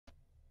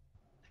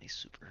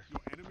super.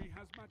 Your enemy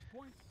has match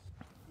points.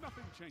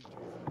 Nothing changes.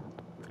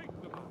 Take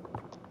them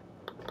out.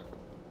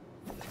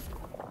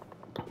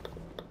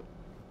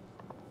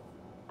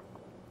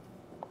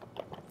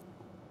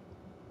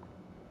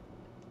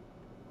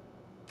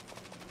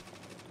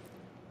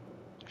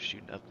 They're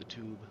shooting up the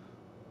tube.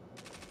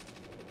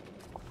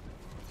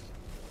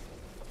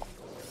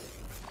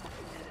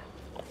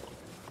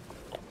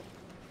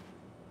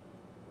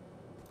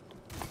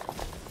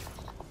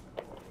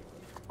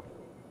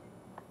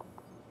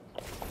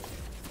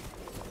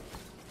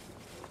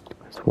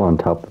 There's one on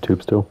top of the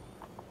tube still.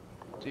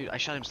 Dude, I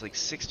shot him like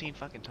 16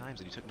 fucking times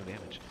and he took no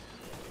damage.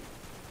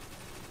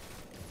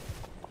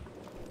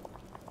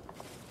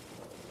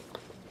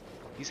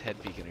 He's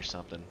head peeking or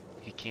something.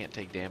 He can't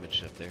take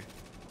damage up there.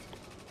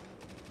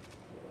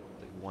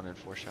 Like 1 in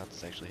 4 shots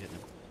is actually hitting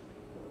him.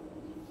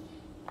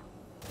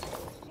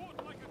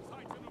 Fought like a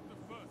titan of the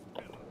first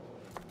pillar.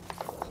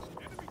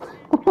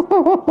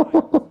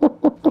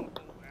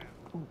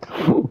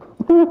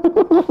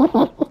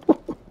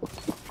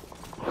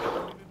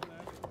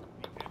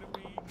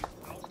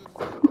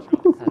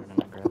 How did I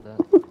not grab that?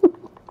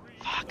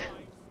 Fuck.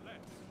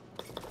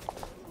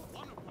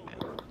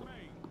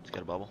 He's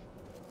got a bubble.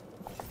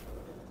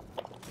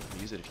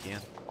 Use it if you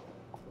can.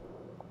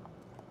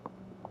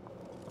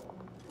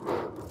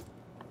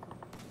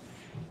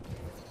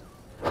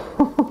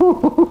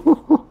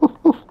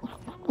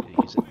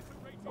 Use it.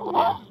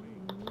 Yeah.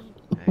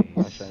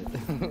 Nice. I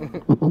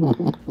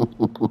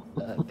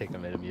think I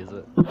made him use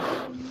it.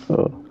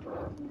 Oh,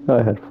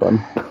 I had fun.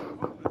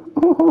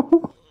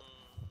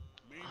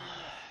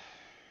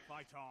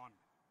 Fight on.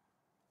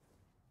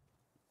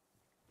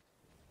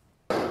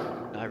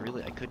 No,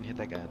 I couldn't hit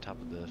that guy on top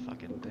of the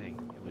fucking thing.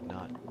 It would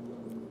not.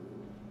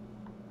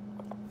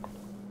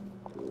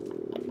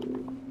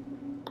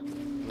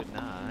 It would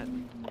not.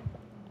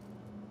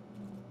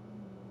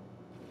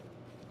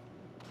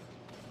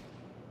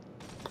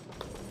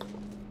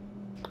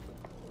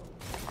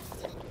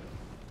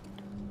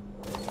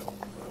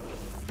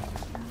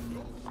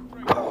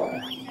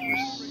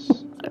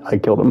 I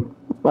killed him.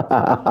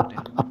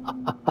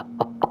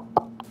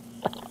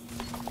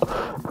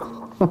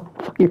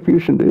 Fucking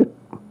fusion, dude.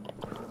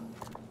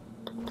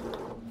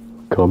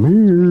 Come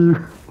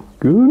here.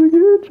 Gonna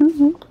get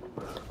you.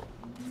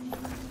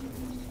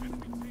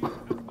 I'm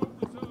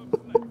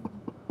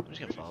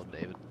just gonna follow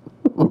David.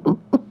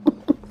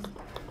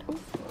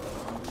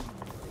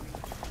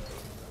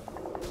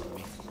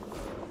 Me.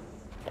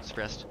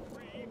 Suppressed.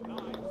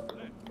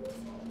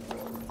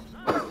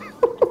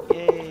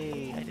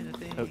 Yay! I did a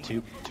thing. Oh,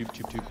 tube. I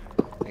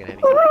got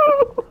heavy.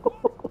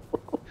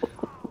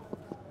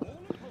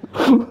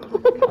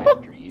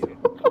 After you.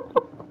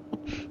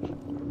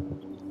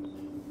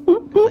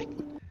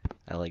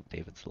 I like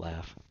David's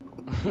laugh. I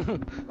got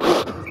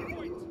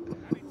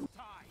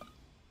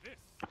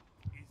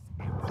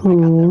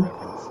that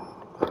reference.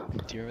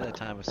 Do you remember that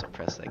time I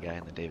suppressed that guy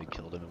and then David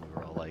killed him and we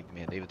were all like,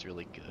 man, David's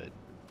really good.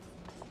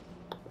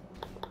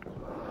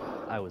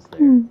 I was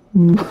there.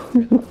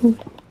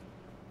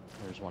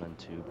 There's one in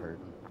tube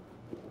hurting.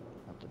 I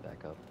have to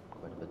back up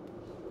quite a bit.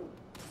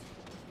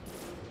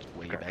 Just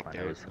way Scratch back my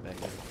there. nose. Back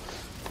there.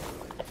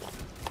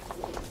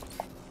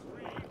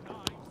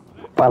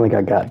 Finally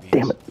got God.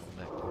 Damn it.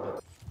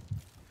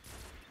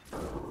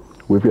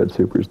 We've got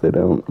supers, they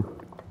don't.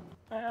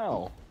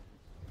 Ow.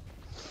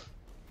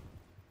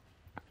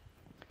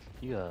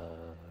 You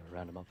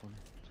round him up for me?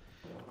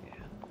 Yeah.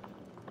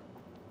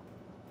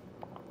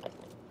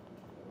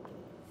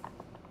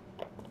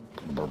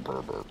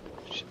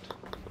 Shit.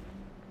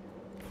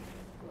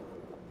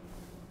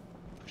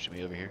 Pushing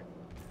me over here.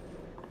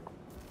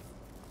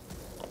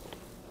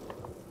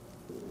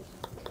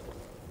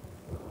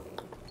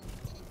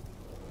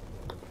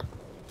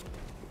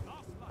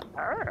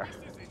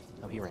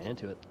 Oh, he ran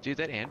into it. Dude,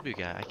 that Anbu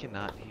guy, I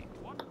cannot.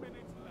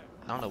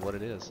 I don't know what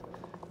it is.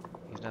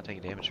 He's not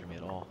taking damage from me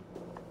at all.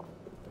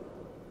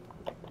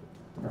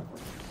 No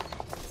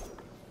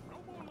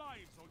more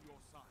lives on your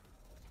side.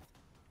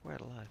 We're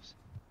out of lives.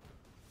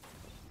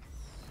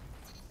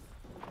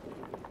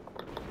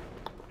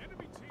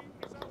 Enemy team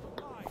is out of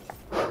lives.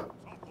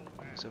 Topple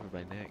them. He's over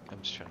by Nick.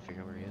 I'm just trying to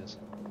figure out where he is.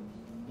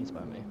 He's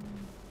by me.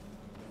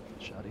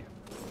 Shoddy.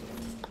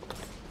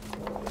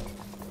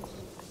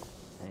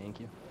 Thank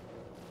you.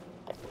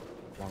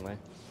 Long way.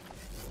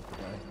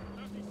 Goodbye.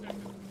 30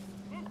 seconds.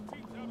 Both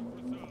teams out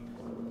of reserve.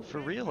 For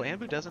real,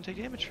 Anbu doesn't take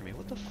damage from me.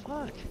 What the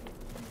fuck?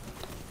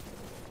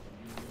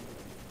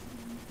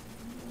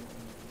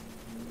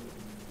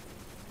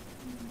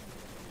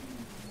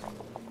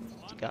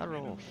 God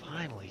roll,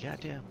 finally,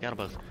 goddamn. Got them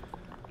both.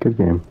 Good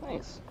game.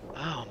 Nice.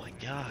 Oh my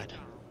god.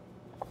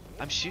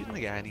 I'm shooting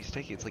the guy and he's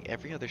taking, it's like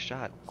every other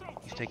shot,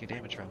 he's taking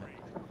damage from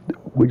it.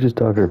 We just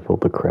Dr. Phil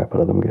the crap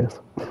out of them guys.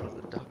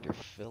 Dr.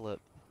 Philip.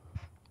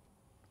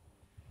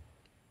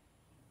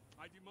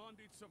 I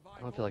demanded survival.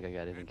 I don't feel like I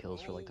got any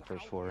kills for like the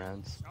first 4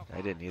 rounds.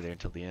 I didn't either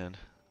until the end.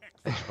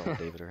 I just followed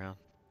David around.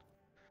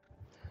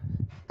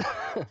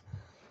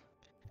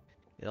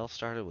 It all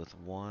started with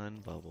one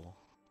bubble.